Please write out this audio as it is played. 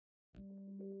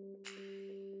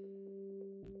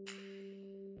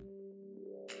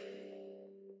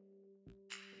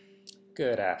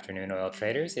Good afternoon, oil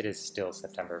traders. It is still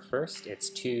September 1st.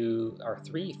 It's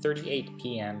 3:38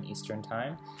 p.m. Eastern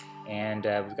Time, and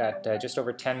we've got just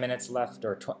over 10 minutes left,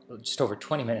 or just over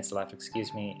 20 minutes left,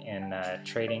 excuse me, in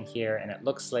trading here, and it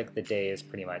looks like the day is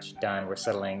pretty much done. We're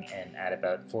settling in at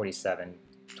about 47.25,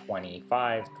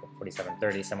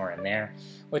 47.30, somewhere in there,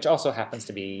 which also happens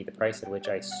to be the price at which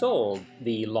I sold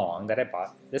the long that I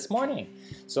bought this morning.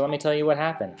 So let me tell you what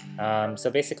happened.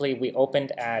 So basically, we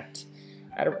opened at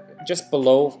just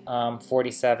below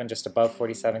 47, just above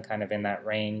 47, kind of in that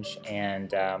range,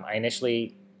 and I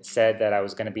initially said that I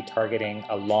was going to be targeting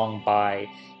a long buy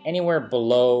anywhere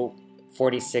below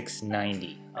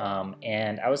 46.90,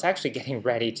 and I was actually getting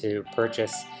ready to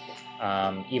purchase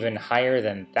even higher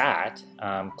than that,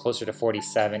 closer to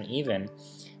 47 even,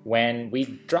 when we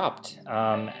dropped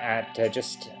at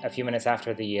just a few minutes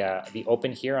after the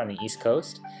open here on the East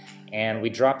Coast, and we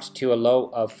dropped to a low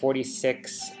of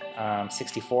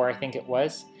 46.64, I think it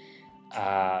was,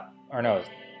 or no,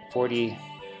 40,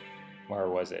 where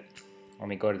was it? Let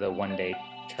me go to the one-day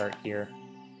chart here.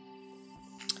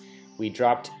 We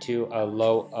dropped to a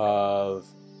low of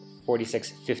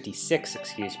 46.56,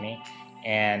 excuse me,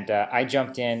 and I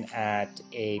jumped in at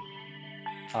a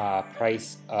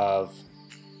price of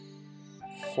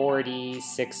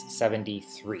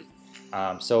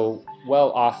 46.73, so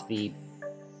well off the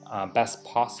best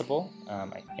possible,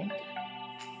 I think.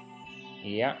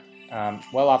 Yeah,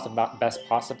 well off the best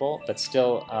possible, but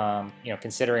still, you know,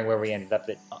 considering where we ended up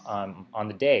on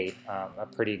the day, a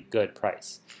pretty good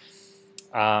price.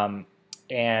 And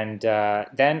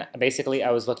then basically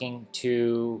I was looking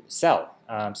to sell.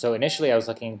 So initially I was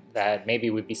looking that maybe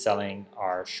we'd be selling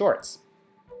our shorts,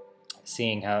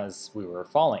 seeing as we were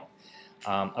falling.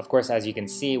 Of course, as you can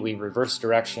see, we reversed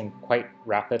direction quite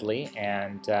rapidly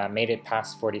and made it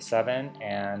past 47,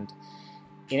 and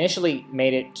initially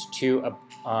made it to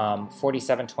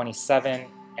 47.27,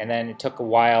 and then it took a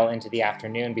while into the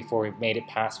afternoon before we made it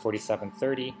past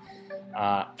 47.30.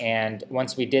 And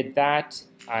once we did that,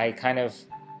 I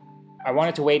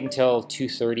wanted to wait until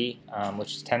 2:30,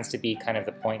 which tends to be kind of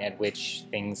the point at which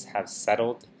things have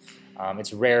settled.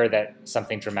 It's rare that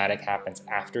something dramatic happens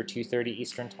after 2:30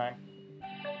 Eastern Time.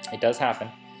 It does happen,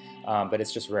 but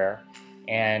it's just rare.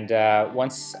 And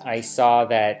once I saw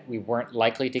that we weren't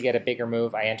likely to get a bigger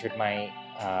move, I entered my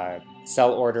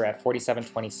sell order at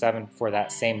 47.27 for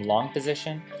that same long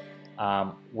position,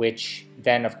 which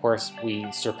then, of course,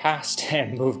 we surpassed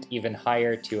and moved even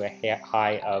higher to a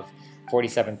high of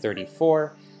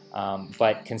 47.34.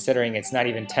 But considering it's not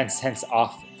even 10 cents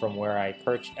off from where I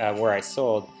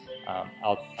sold,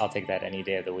 I'll take that any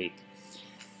day of the week.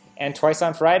 And twice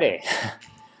on Friday.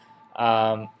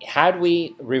 Had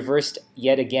we reversed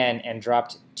yet again and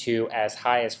dropped to as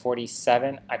high as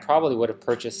 47, I probably would have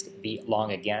purchased the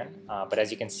long again. But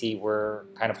as you can see, we're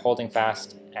kind of holding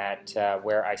fast at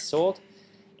where I sold,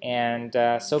 and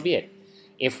so be it.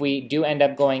 If we do end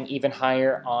up going even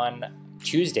higher on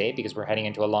Tuesday, because we're heading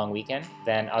into a long weekend,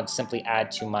 then I'll simply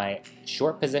add to my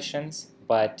short positions.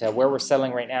 But where we're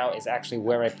selling right now is actually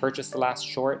where I purchased the last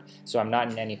short, so I'm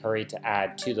not in any hurry to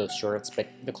add to those shorts. But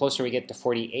the closer we get to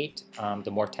 48,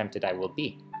 the more tempted I will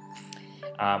be.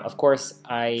 Of course,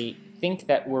 I think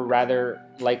that we're rather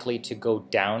likely to go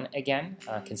down again,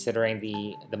 considering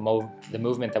the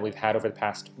movement that we've had over the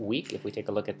past week, if we take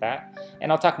a look at that.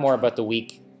 And I'll talk more about the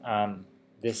week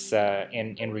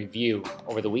in review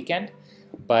over the weekend.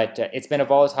 But it's been a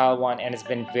volatile one, and it's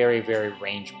been very, very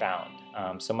range bound.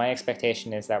 So my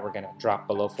expectation is that we're going to drop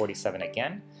below 47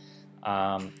 again,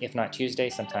 if not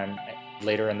Tuesday, sometime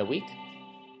later in the week.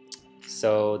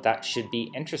 So that should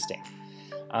be interesting.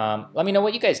 Let me know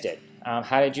what you guys did.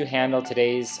 How did you handle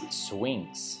today's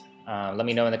swings? Let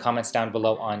me know in the comments down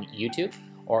below on YouTube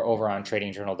or over on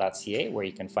TradingJournal.ca, where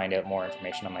you can find out more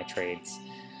information on my trades.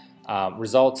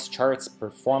 Results, charts,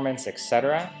 performance,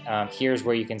 etc. Here's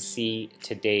where you can see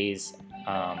today's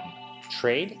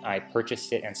trade. I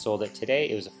purchased it and sold it today.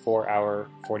 It was a 4-hour,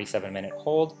 47-minute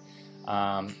hold.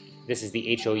 This is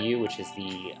the HOU, which is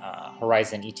the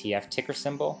Horizon ETF ticker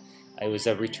symbol. It was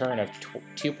a return of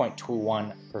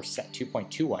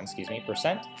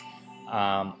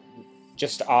 2.21%,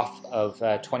 just off of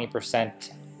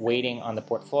 20% weighting on the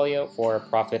portfolio for a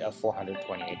profit of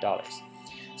 $428.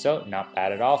 So not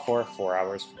bad at all for 4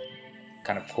 hours,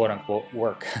 kind of quote-unquote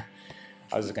work.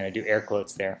 I was going to do air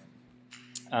quotes there.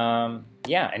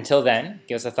 Yeah, until then,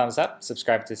 give us a thumbs up,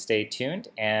 subscribe to stay tuned,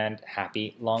 and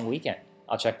happy long weekend.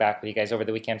 I'll check back with you guys over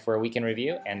the weekend for a weekend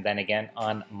review, and then again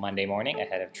on Monday morning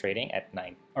ahead of trading at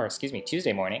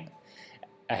Tuesday morning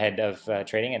ahead of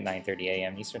trading at 9:30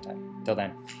 a.m. Eastern Time. Till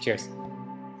then, cheers.